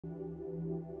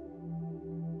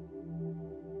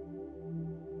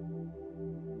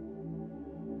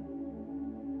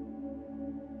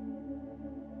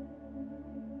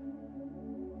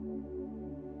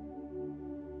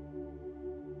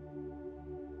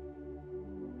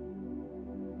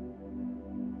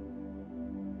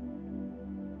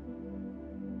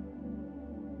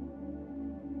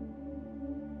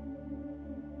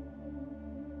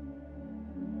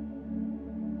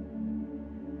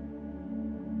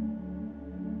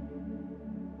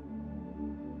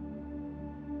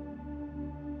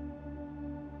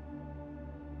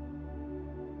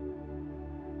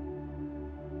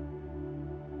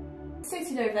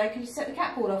Sitting over there, could you set the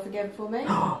cat ball off again for me?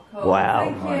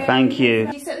 Wow, thank you.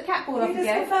 Can you set the cat ball off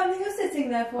again? Confirm that you're sitting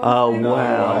there for us. Oh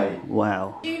wow,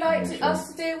 wow. Would you like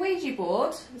us to do a Ouija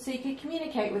board so you can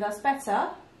communicate with us better?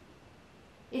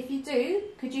 If you do,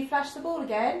 could you flash the ball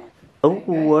again? Oh,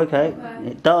 okay.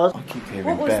 It does. I keep hearing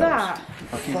What was bells. that?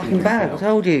 I keep Fucking hearing bad, I bells.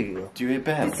 told you. Do you hear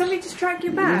bells? Did somebody just drag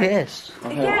your back? Yes.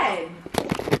 Again?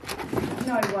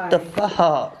 No way. The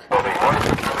fuck?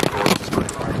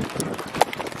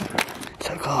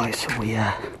 So guys, we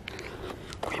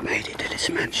made it to this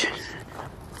mansion.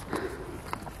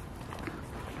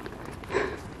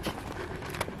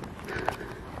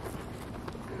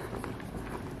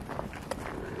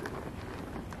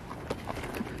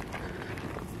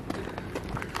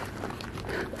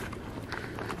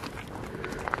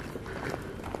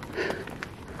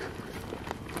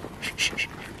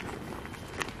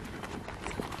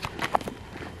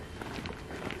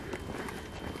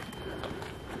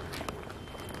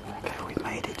 Okay, we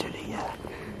made it to the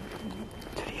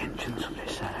entrance of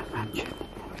this mansion.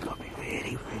 We've got to be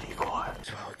really, really quiet.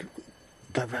 So I'll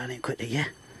go round it quickly, yeah?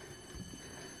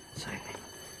 So,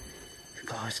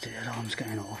 guys, the alarm's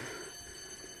going off.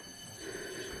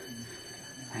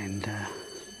 And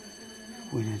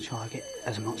we're going to try to get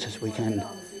as much as we can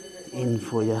in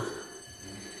for you.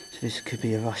 So this could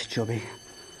be a rush jobby.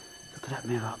 Look at that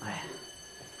mirror up there.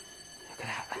 Look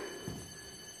at that.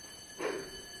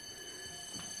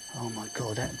 Oh my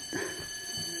god, that...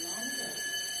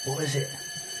 What is it?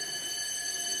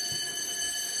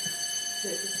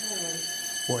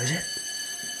 What is it?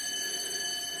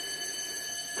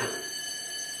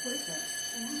 What is it?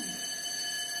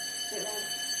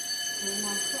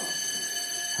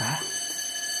 Huh?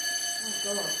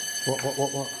 Oh god.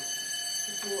 What?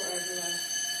 There's water everywhere.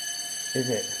 Is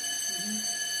it?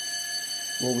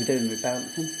 What are we doing with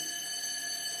bouncing?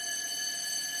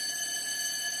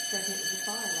 I think it was a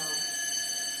fire alarm.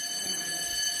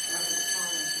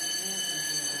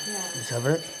 Yeah. Let's have a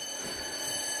look.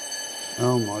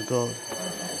 Oh my god.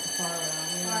 Fire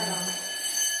alarm.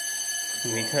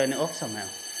 Can we turn it off somehow?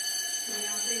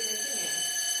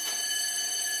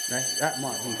 That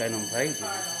might have been going on for ages.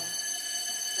 That's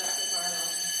the fire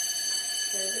alarm.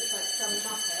 So it looks like some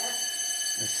muppet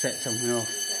Let's set something off.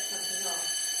 set something off.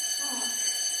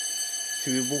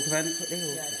 Should we walk around it quickly?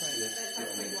 Or? Let's have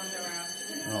a quick wander around.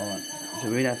 Alright, so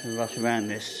we'd have to rush around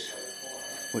this,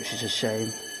 which is a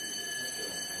shame.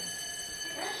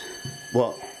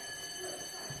 What?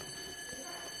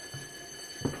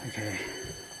 Okay.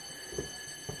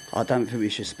 I don't think we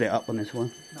should split up on this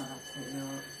one. No, absolutely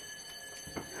not.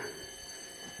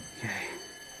 Okay.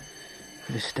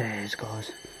 For the stairs,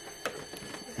 guys.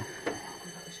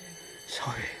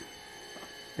 Sorry.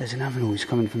 There's another noise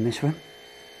coming from this room.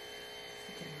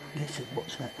 Listen,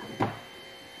 what's that?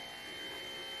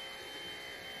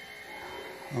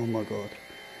 Oh my god.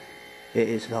 It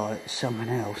is like something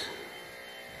else.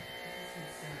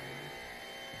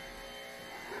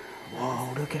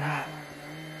 Whoa, look at that.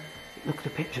 Look at the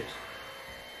pictures.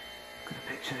 Look at the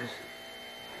pictures.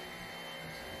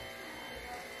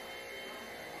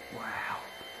 Wow.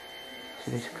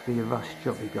 So this could be a rush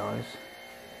jobby, guys.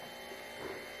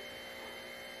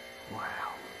 Wow.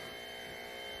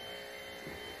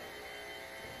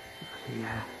 Look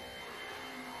at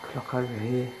the clock over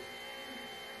here.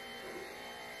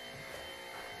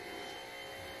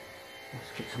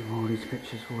 Let's get some more of these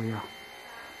pictures for you.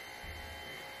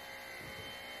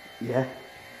 Yeah?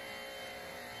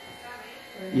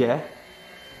 Yeah?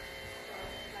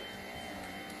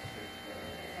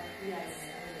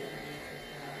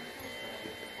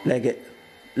 Leg it.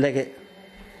 Leg it.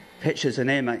 Pictures in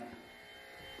here, mate.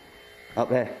 Up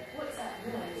there.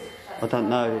 I don't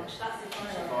know.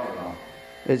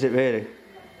 Is it really?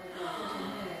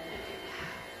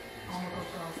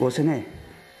 What's in here? Do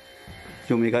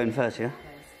you want me to go in first, yeah?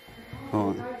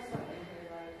 Alright.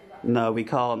 No, we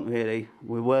can't really.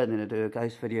 We were going to do a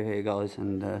ghost video here, guys,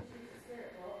 and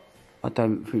I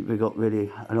don't think we got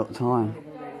really a lot of time.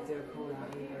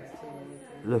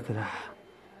 Look at that.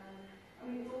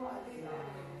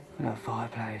 Look at that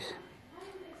fireplace.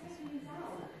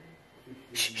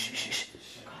 Shh, shh, shh, shh.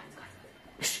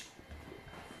 Shh.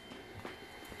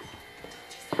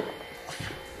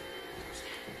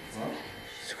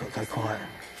 It's got to go quiet.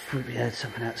 We heard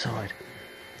something outside.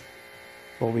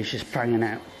 Bobby's just banging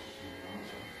out.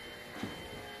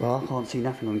 Well, I can't see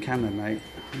nothing on camera, mate.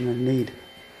 No need.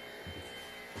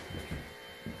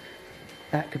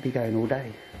 That could be going all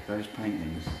day. Those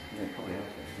paintings, yeah, probably have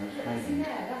to. Those paintings.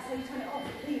 That's how you turn it off.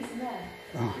 Please, in there.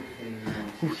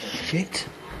 Oh shit.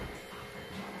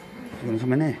 You want to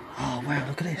come in here? Oh wow,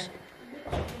 look at this.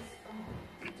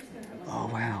 Oh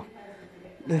wow.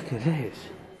 Look at this.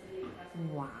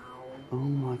 Wow. Oh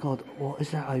my god, what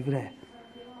is that over there?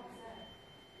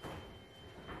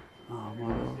 Oh my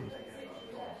god.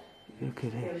 Look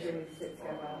at this.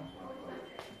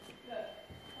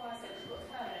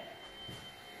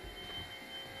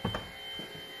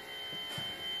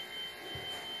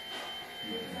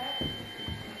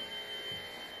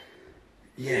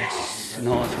 Yes,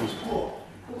 nice one.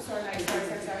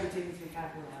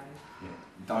 Yeah.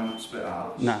 Don't split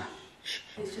up. Nah.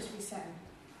 It's just resetting.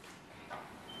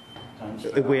 Don't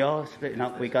split If we up. are splitting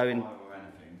up, we're going. Or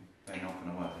anything, they're not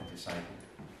going to work. They're disabled.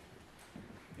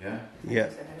 Yeah. Yeah.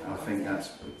 I think that's.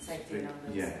 Safety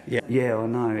numbers. Yeah. Yeah, yeah, I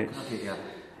know. It's. I'll get you.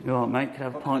 You alright, mate? Can I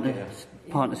have a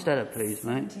pint of Stella, please,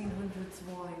 mate? 1900s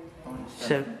wine.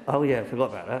 So, oh yeah, I forgot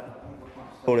about that.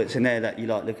 All that's in there that you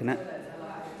like looking at.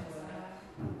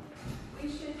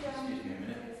 Excuse me a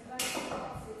minute.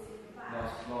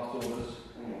 Last orders.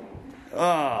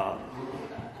 Ah.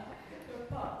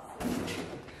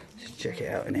 Just check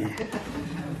it out in here.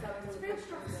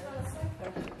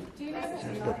 Do you know what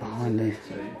Just look behind there. we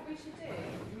should do? We should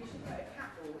put a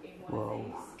cattle in one Whoa. of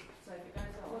these. So if it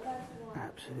goes off.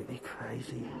 Absolutely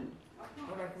crazy.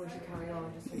 I reckon we should carry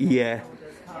on. Just Yeah.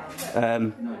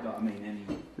 No, but I mean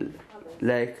any.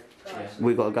 Leg.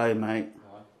 We got to go, mate.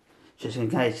 Just in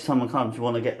case someone comes, you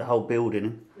want to get the whole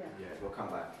building. Yeah, we'll come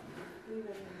back.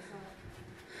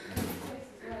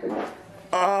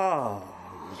 Oh.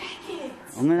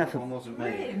 I'm gonna have One to. wasn't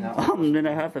me. I'm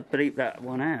gonna have to bleep that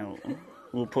one out.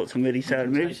 We'll put some really sad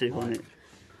music on it.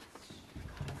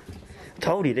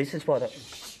 Told you this is what.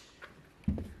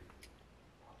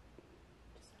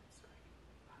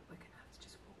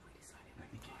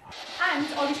 And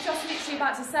I was just literally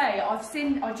about to say,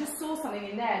 I just saw something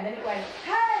in there, and then it went,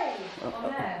 hey, on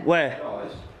there. Where?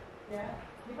 Guys,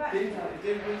 Yeah.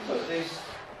 didn't we put this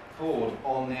board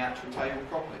on the actual table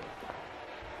properly?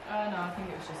 No, I think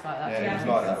it was just like that. Yeah, it was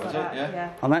like that, was it? Yeah.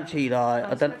 I'm actually like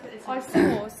I don't. I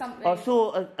saw something. I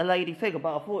saw a lady figure,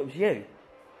 but I thought it was you.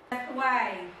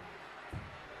 Away.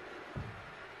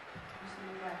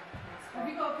 Have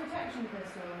you got a protection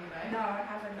crystal on you, mate? No, I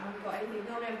haven't. I haven't got anything.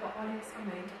 Normally I've got onyx on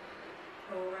me.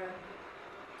 Or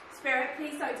Spirit,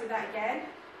 please don't do that again.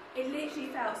 It literally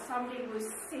felt somebody was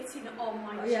sitting on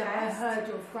my chest. Yeah, I heard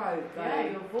your throat go.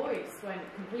 Yeah, your voice went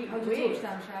completely Hold your weird. torch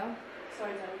down, Shell.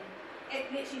 Sorry, darling. It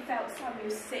literally felt somebody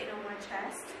was sitting on my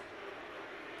chest.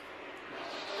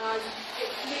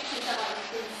 It literally felt like I was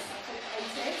being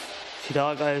suffocated. Should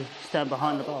I go stand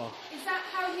behind the bar? Is that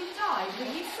how you died?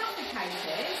 Were you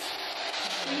suffocated?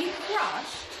 Were you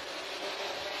crushed?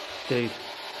 Dude,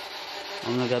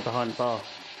 I'm gonna go behind the bar.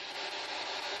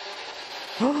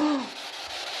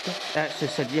 That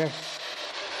just said yes.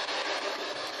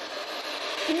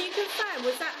 Can you confirm,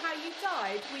 was that how you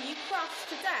died? Were you crushed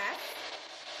to death?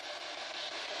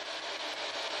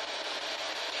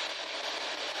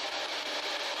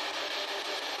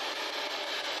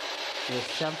 There's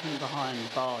something behind the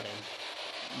bar then.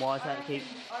 Why does that keep...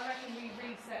 I reckon we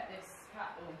reset this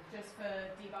cattle just for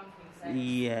debunking sake.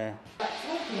 Yeah.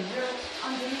 Talking, you're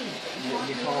underneath.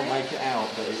 You can't make it out,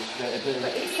 but it's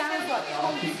But it sounds like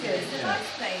monsters. The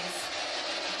nice place.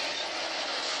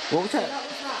 What was that? What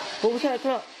was that? What was that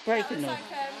clock That breaking was noise?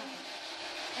 like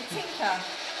a tinker,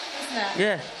 isn't it?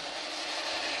 Yeah.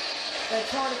 They're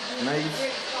trying to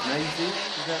Maisie?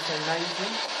 Does that say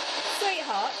Maisie?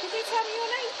 Sweetheart, could you tell me your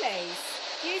name, please?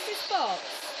 Use this box.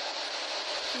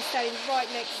 She's staying right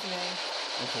next to me.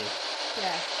 Okay.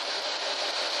 Yeah.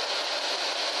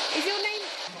 Is your name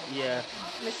Yeah.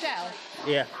 Michelle?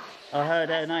 Yeah. I heard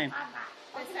her name.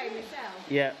 They say Michelle.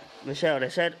 Yeah. Michelle, they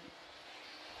said.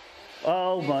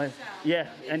 Oh my. Yeah.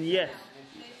 And yes.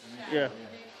 Yeah. I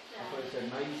thought it said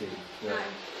Maisie.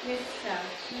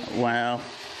 Michelle. Wow.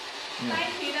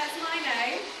 Thank you, that's my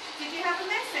name. Did you have a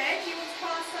message you want to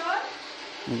pass on?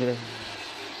 I'm gonna...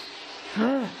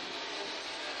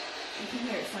 You can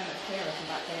hear it so much clearer from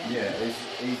back there. Yeah, it's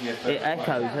easier for... It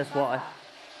echoes, that's why.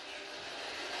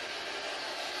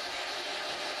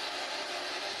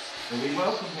 Are we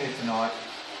welcome here tonight?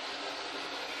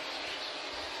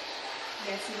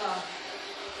 Yes, you are.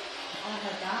 I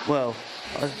heard that. Well,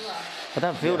 I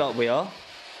don't feel like we are.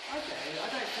 I do. I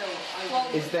don't feel.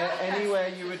 Well, Is there that anywhere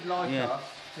you would like Yeah. us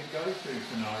to go to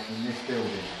tonight in this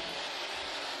building?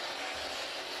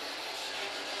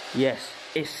 Yes,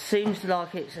 it seems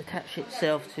like it's attached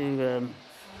itself to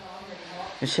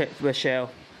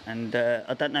Rochelle, and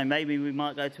I don't know, maybe we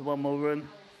might go to one more room.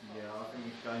 Yeah, I think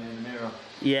it's going in the mirror.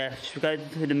 Yeah, should we go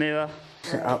to the mirror?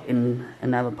 Set up in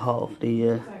another part of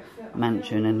the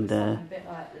mansion, and A bit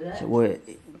like so we're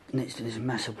next to this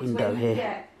massive window here,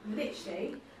 Yeah,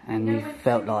 literally. and we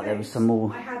felt like there was some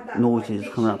more noises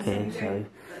coming up here, so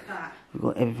we've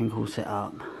got everything all set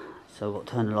up. So we've got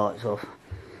to turn the lights off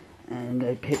and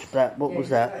go pitch black. What was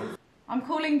that? I'm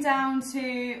calling down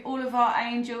to all of our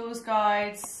angels,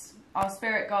 guides, our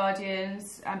spirit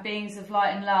guardians and beings of light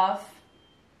and love.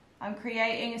 I'm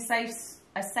creating a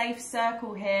safe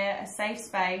circle here, a safe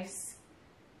space,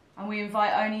 and we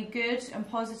invite only good and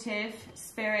positive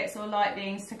spirits or light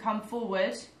beings to come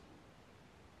forward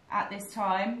at this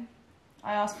time.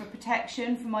 I ask for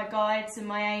protection from my guides and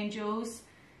my angels.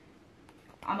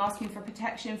 I'm asking for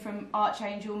protection from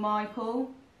Archangel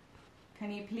Michael.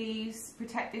 Can you please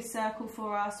protect this circle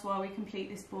for us while we complete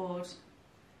this board?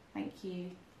 Thank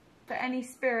you. For any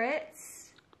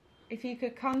spirits, if you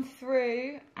could come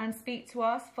through and speak to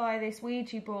us via this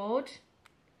Ouija board.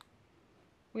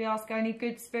 We ask only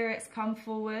good spirits come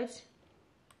forward.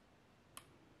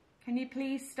 Can you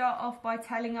please start off by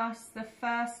telling us the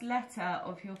first letter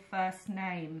of your first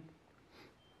name?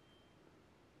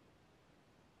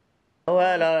 Oh,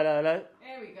 hello.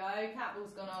 There we go, cat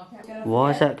ball's gone off.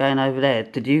 Why is that going over there?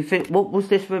 Did you fit? What was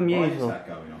this room Why used is for? that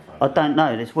going off? I don't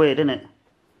know. It's weird, isn't it?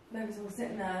 Maybe it's all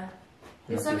sitting there.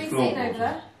 Is somebody sitting over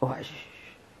there? Right,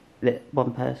 let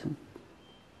one person.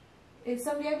 Is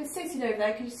somebody over sitting over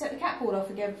there? Could you set the catboard off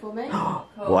again for me?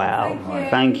 Wow.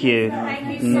 Thank you. Thank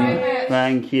you so much.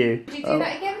 Thank you. Could you do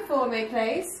that again for me,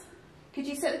 please? Could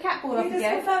you set the catboard off You just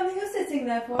again? confirm that you're sitting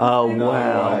there for Oh, us.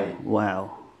 wow. way.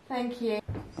 Wow. Thank you.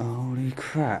 Holy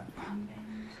crap.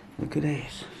 Look at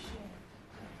this.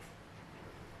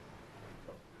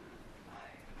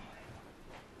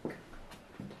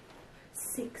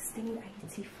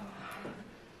 $16.85.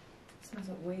 Smells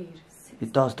like weed.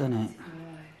 It does, doesn't it?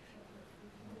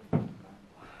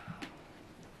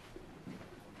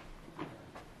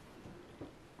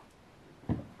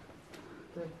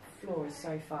 The floor is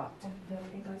so fucked.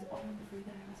 It goes on through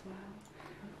there as well.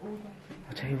 All the way through.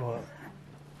 I'll tell you what.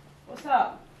 What's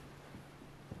up?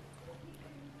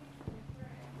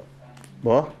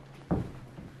 What?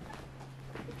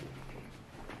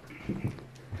 Do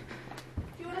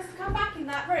you want us to come back in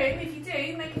that room? If you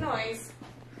do, make a noise.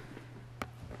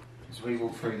 As we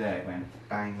walked through there, it went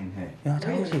bang in here. Yeah, I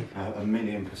told you.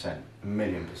 1,000,000%.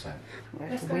 1,000,000%.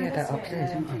 It's weird that upstairs,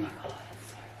 isn't it?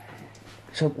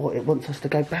 So what, it wants us to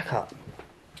go back up?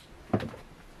 It's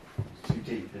too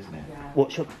deep, isn't it? Yeah.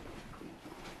 What's your...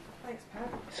 Thanks, Pat.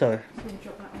 Sorry. I'm going to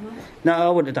drop that on there. No, I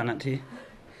wouldn't have done that to you.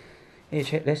 Here,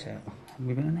 check this out. Have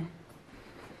we been in there?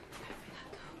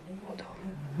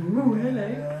 Oh,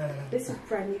 hello. This is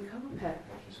brand new carpet.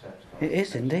 It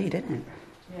is indeed, isn't it?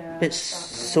 Yeah. It's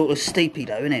sort of steepy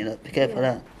though, isn't it? Look, be careful of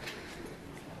that.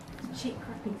 Cheap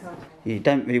crappy card. You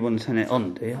don't really want to turn it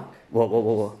on, do you? What?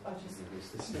 It's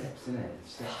the steps, isn't it? The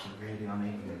steps are really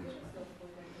uneven.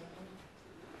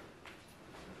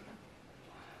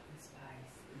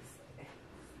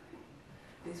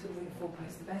 This would have been a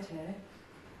four-poster bed here.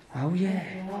 Oh yeah.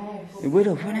 Yes. It would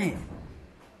have, wouldn't it?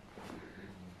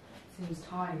 Seems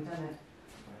tiny, doesn't it?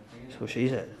 That's what she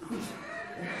said.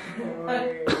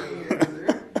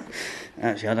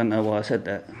 Actually, I don't know why I said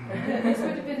that. This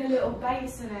would have been a little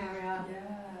basin area.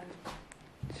 Yeah.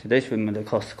 So this room would have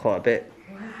cost quite a bit.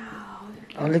 Wow.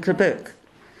 Oh, look at the book.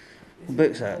 What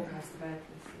book's that? Four-poster bed.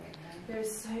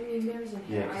 There's so many mirrors in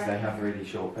here. Yeah, because they have really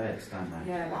short beds, don't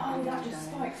they? Yeah. Oh, that just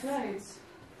spikes loads.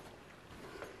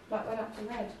 Like went up to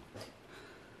red.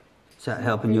 Is that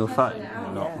helping your phone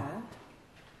or not? Yeah.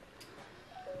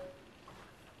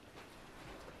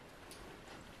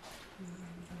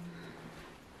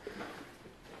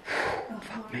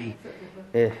 Fuck me.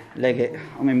 Yeah, leg it.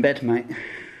 I'm in bed, mate.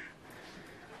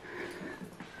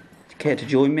 Care to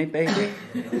join me, baby?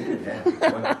 Yeah.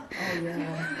 Well, Oh,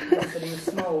 yeah. Not really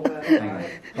small, but... hang on.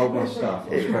 Hold my stuff.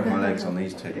 I'll spread my legs on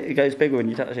these two. It goes bigger when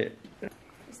you touch it.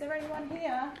 Is there anyone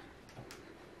here?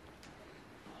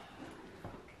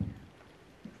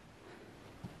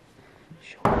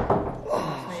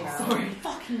 Sorry.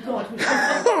 Fucking God.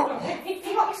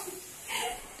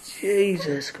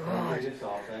 Jesus Christ.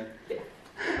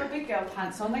 Put my big girl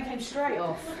pants on, they came straight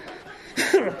off.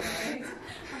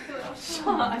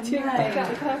 I didn't pick up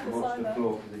the purple Watch sign the up.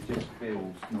 floor because it just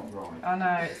feels not right. I know.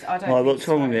 I don't. Why, think what's it's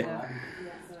wrong with right it? either.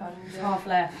 It's half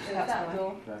left. That's That why.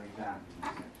 door. Very damp.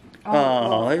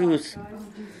 Oh, it was.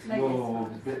 Whoa,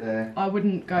 there's a bit there. I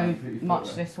wouldn't go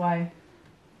much this way.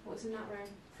 What's in that room?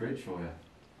 Fridge for you.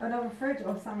 Another fridge.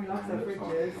 Oh, Sammy loves her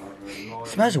fridges. It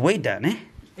smells of weed down there.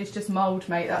 It's just mould,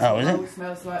 mate. That's Oh, what is it? mould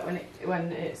smells like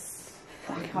when it's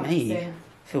Fuck me. in.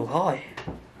 Feel high.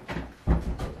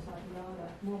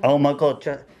 Oh my god,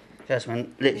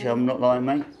 Jasmine, literally, I'm not lying,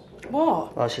 mate.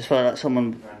 What? I just felt like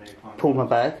someone pulled my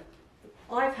bag.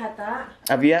 I've had that.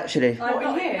 Have you actually? Not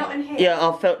in here? Not in here. Yeah,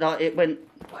 I felt like it went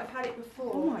But I've had it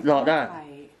before. Oh my like God, that.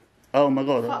 mate. Oh my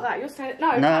god. Fuck that. You're saying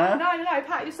no. No. Pat, no,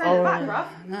 Pat. You're saying Oh, it back, bruv.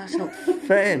 that's not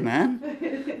fair,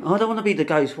 man. I don't want to be the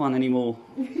ghost one anymore.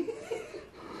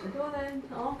 Go on then.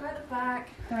 I'll go at the back.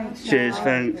 Thanks. Cheers,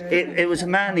 thanks. It was a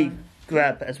manly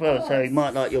grab as well, so he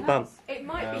might like your bum. It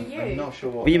might be I'm you. not sure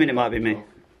What do you mean it might be me?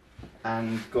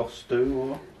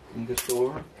 Angostura.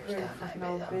 Angostura.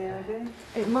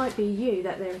 It might be you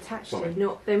that they're attached Sorry. to.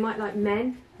 Not. They might like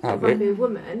men. Oh, It might be a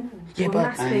woman. Yeah, or a but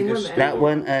masculine Angus- woman. that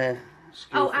weren't Oh,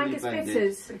 Skillfully Angus blended.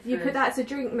 bitters. You put that as a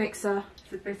drink mixer.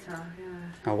 It's a bitter,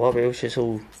 yeah. oh what it was just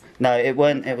all no, it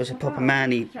weren't, it was a proper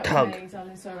manly tug.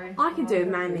 Sorry. I can do a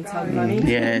manly tug, Mm. money.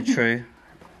 Yeah, true.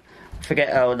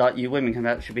 Forget how like you women can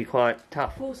actually be quite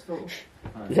tough. Forceful.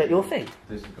 Is that your thing?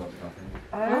 This has got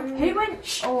nothing. Who went?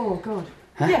 Shh. Oh, God.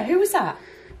 Huh? Yeah. Who was that?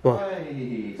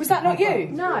 Hey. Was that not you?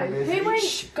 No. Who went?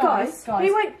 Shh, guys.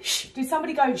 Who went? Shh. Did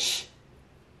somebody go shh?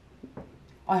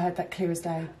 I heard that clear as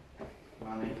day.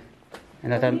 Money.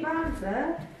 And I don't.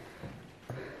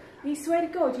 You swear to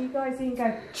God, you guys didn't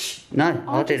go. Shh. No,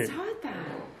 I just didn't. heard that.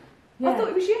 Yeah. I thought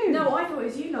it was you. No, I thought it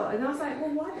was you lot, and I was like,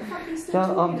 well, why the fuck are you still So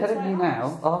talking? I'm It's telling you like now,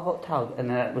 us. I got tug and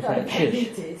that was like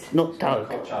shush. Not tug.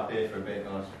 Cotch up here for a bit,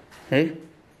 guys. Who? Do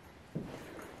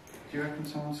you reckon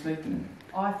someone's sleeping in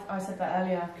it? I said that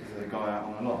earlier. Because there's a guy out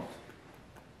on the loft.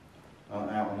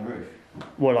 Out on the roof.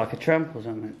 What, like a tramp or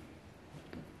something?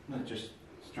 No, just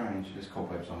strange. There's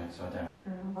cobwebs on it, so I don't.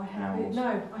 I had Owls.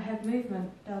 no, I had movement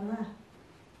down there,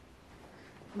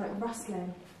 like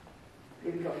rustling.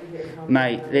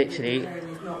 Mate, literally,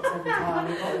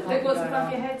 Look what's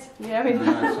above your head.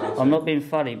 Yeah. I'm not being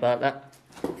funny, but that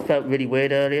felt really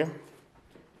weird earlier.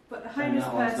 But the homeless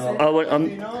No, it's person. I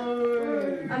went,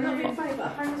 No! I'm not being funny, but a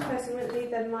homeless person wouldn't leave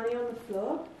their money on the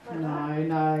floor. Like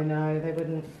that. No, they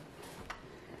wouldn't.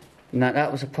 no,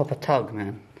 that was a proper tug,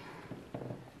 man.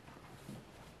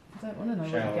 I don't want to know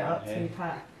what Shower you get up here. to,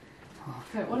 Pat.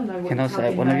 I don't want to know what Can you're I stay at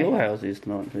tugging, one of mate. your houses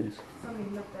tonight, please? Somebody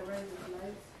loved their roses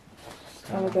loads.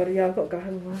 Oh, my God, yeah, I've got to go home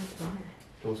and work tonight.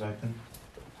 Doors open.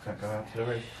 Can't go out to the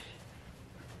roof.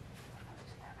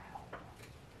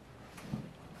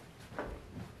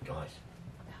 Guys.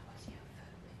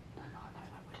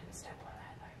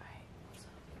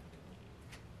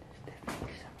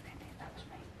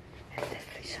 There's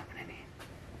definitely someone in here.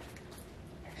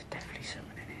 There's definitely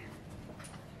someone in here.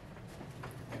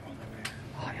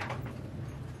 Oh yeah.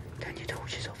 Turn your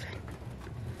torches off then.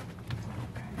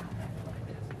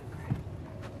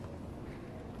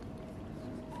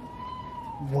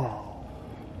 Whoa.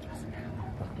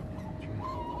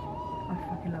 I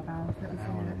fucking love owls. Let me see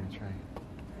it.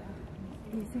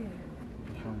 Can you see it?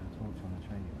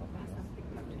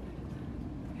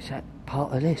 Is that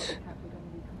part of this?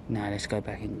 No, let's go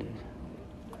back into it.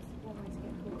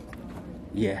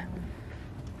 Yeah.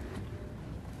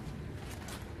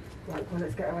 Right, well,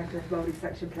 let's get away from this mouldy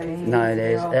section, please. No,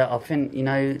 there's. I think you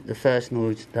know the first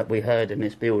noise that we heard in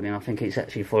this building. I think it's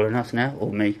actually following us now,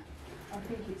 or me. I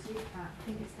think it's you, Pat. I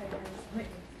think it's their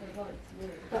witness.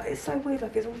 But it's so weird,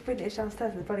 like it's all finished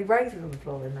downstairs and the bloody razors on the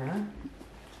floor in there.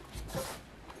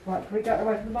 Right, can we get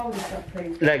away from the mouldy stuff,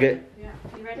 please? Leg it. Yeah.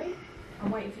 You ready? I'm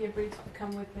waiting for your brood to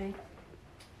come with me.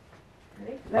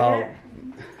 Ready? Oh. Leg it.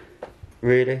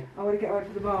 Really? I want to get away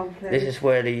from the mould, please. This is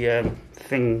where the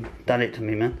thing done it to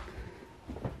me, man.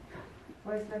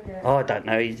 Where's leg it? Oh, I don't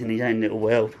know. He's in his own little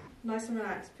world. Nice and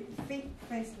relaxed. Put your feet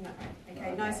facing that way.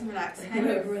 Okay, nice and relaxed. Head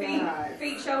over Relax.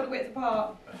 Feet shoulder width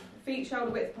apart. Feet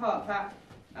shoulder width apart, Pat.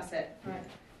 That's it. Right.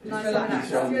 Just Nice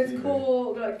relax. and relaxed. Good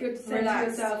core, like good to Relax.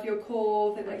 yourself, your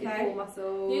core, the Like your okay. core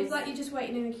muscles. It's like you're just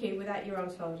waiting in the queue without your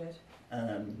arms folded.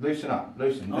 Loosen up,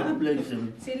 loosen. I'm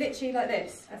losing. So you're literally like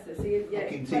this. That's it. So you, yeah.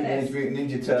 Fucking like Teenage this. Mutant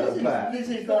Ninja Turtle back. This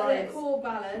is You've got like. that core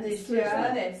balance. This, Yeah. yeah.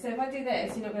 Like this. So if I do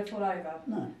this, you're not going to fall over.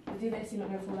 No. If I do this, you're not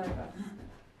going to fall over.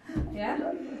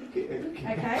 Yeah?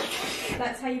 Okay.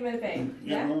 That's how you're going to be.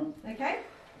 Yeah? Okay?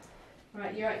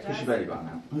 Right, you're right, Push Jazz. your belly button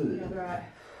out. Right.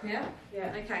 Yeah?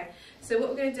 Yeah, okay. So what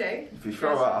we're going to do... If you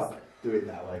throw it up, do it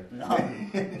that way. No.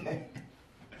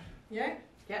 Yeah?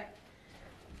 Yeah.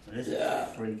 This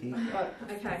is freaky. Right,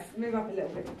 Okay. move up a little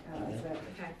bit. That's it.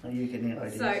 Okay. Are you getting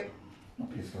ideas? So, I'm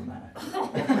pissed on that. do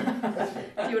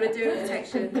you want to do a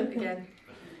protection again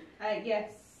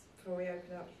Yes. before we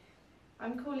open up?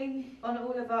 I'm calling on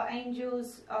all of our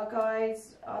angels, our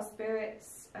guides, our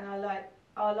spirits, and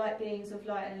our light beings of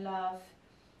light and love.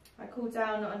 I call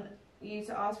down on you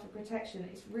to ask for protection.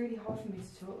 It's really hard for me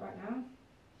to talk right now.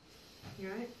 You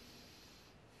right?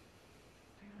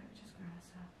 Hang on, let me just grab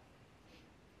myself.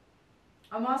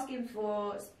 I'm asking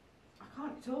for. I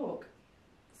can't talk.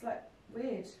 It's like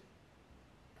weird.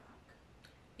 Fuck.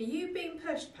 Are you being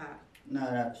pushed, Pat? No,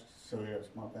 that's sorry, that's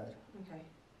my bad. Okay.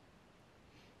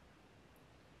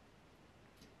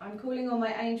 I'm calling on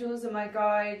my angels and my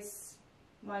guides,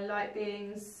 my light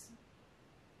beings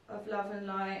of love and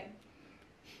light.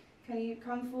 Can you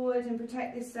come forward and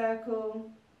protect this circle?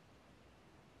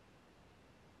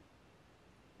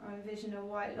 I envision a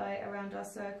white light around our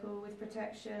circle with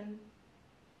protection.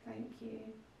 Thank you.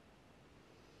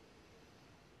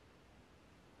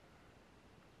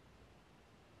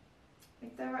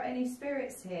 If there are any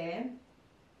spirits here,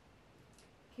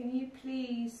 can you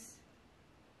please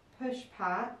push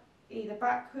Pat either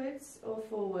backwards or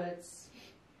forwards?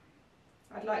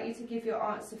 I'd like you to give your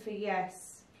answer for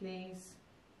yes, please.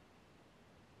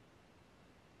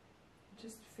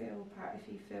 Just feel, Pat,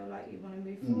 if you feel like you want to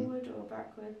move forward or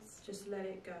backwards. Just let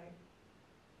it go.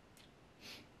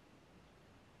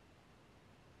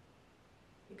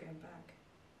 You're going back.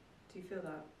 Do you feel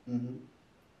that? Mm-hmm.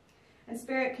 And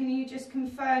Spirit, can you just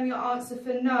confirm your answer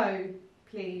for no,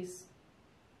 please?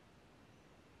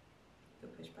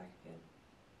 You'll push back again.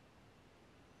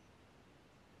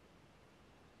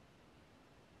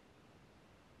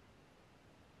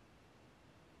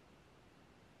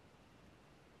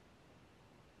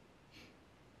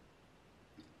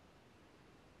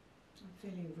 I'm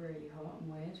feeling really hot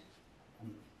and weird.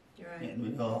 You're right. Yeah,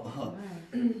 we are.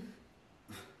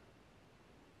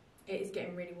 It is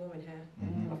getting really warm in here.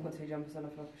 Mhm. I've got 2 jumpers on. I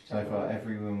feel like I should So take far, one.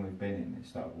 every room we've been in, it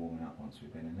started warming up once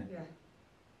we've been in it. Yeah.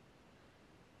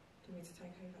 Do you want me to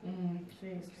take over?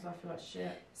 Please, because I feel like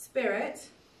shit. Spirit,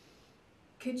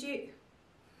 could you?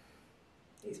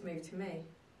 It's moved to me.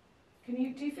 Do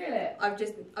you feel it? I've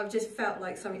just felt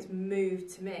like something's moved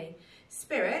to me.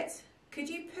 Spirit, could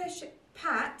you push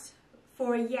Pat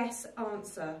for a yes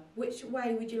answer? Which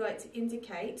way would you like to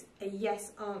indicate a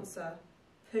yes answer?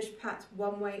 Push Pat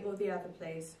one way or the other,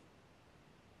 please.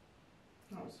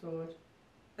 That was forward.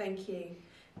 Thank you.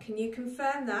 Can you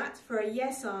confirm that for a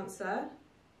yes answer?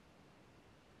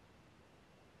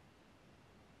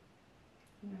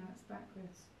 No, it's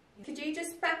backwards. Could you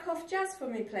just back off Jazz for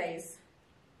me, please?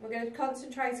 We're going to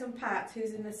concentrate on Pat,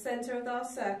 who's in the centre of our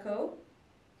circle.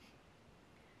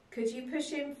 Could you push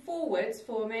him forwards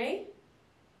for me?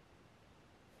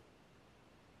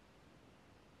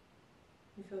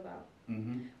 You feel that?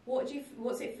 Mm-hmm. What's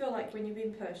it feel like when you've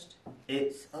been pushed?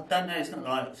 It's, I don't know, it's not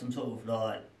like some sort of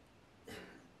like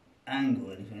angle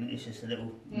or anything, it's just a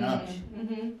little nudge.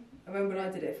 Mm-hmm. I remember when I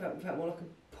did it, it felt more like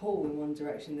a pull in one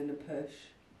direction than a push.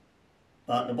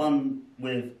 But the one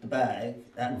with the bag,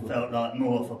 that felt like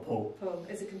more of a pull. Pull.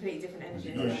 It's a completely different energy.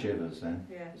 You got shivers then.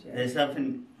 Yeah. There's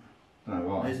something, No,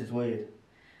 why? this is weird.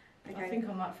 Okay. I think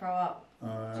I might throw up.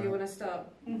 Do you want to start?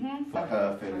 Mm-hmm. Like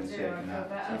her feeling sick and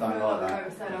that. I don't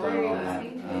like that. I don't like that.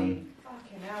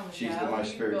 Fucking hell, She's the Michelle.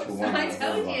 most spiritual You've one. got- I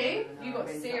told you. You got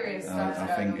serious And stuff.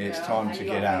 I think going it's on, time girl. to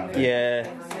get out. Yeah,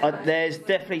 there's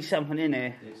definitely something in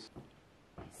here.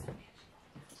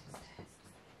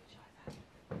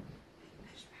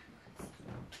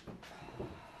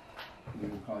 We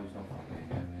were closed off up here,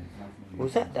 and there's nothing.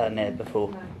 Was that down there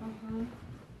before?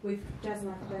 With Jazz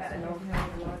and I Better better not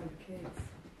have a line of kids.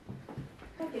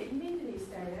 Look at you need a new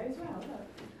stereo as well. Look.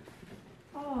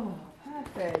 Oh,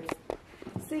 perfect.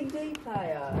 CD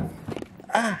player.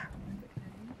 Ah!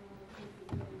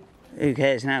 Who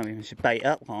cares now? We should bait it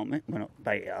up, can't we? Well, not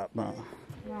bait it up, but...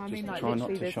 No, I mean, like, Try not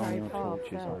literally, to there's shine no your path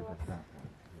torches there. over that.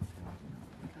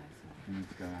 You need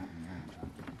to go out and round.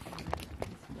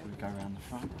 Should we go around the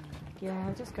front? Yeah,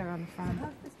 I'll just go around the front. I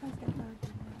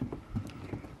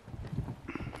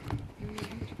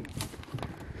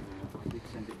did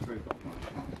send it through, but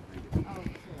I'm not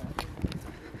sure.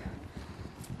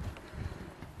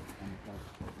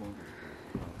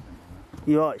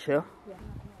 You alright, Shell? Yeah.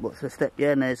 What's the step?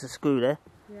 Yeah, and there's a screw there.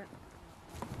 Yeah.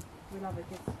 We love it,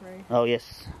 gets through. Oh,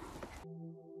 yes.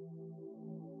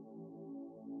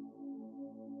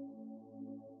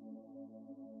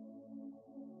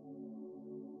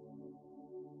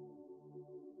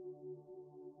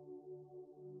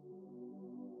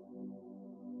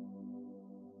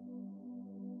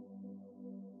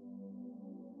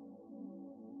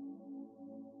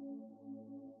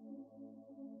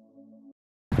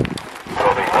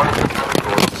 boys.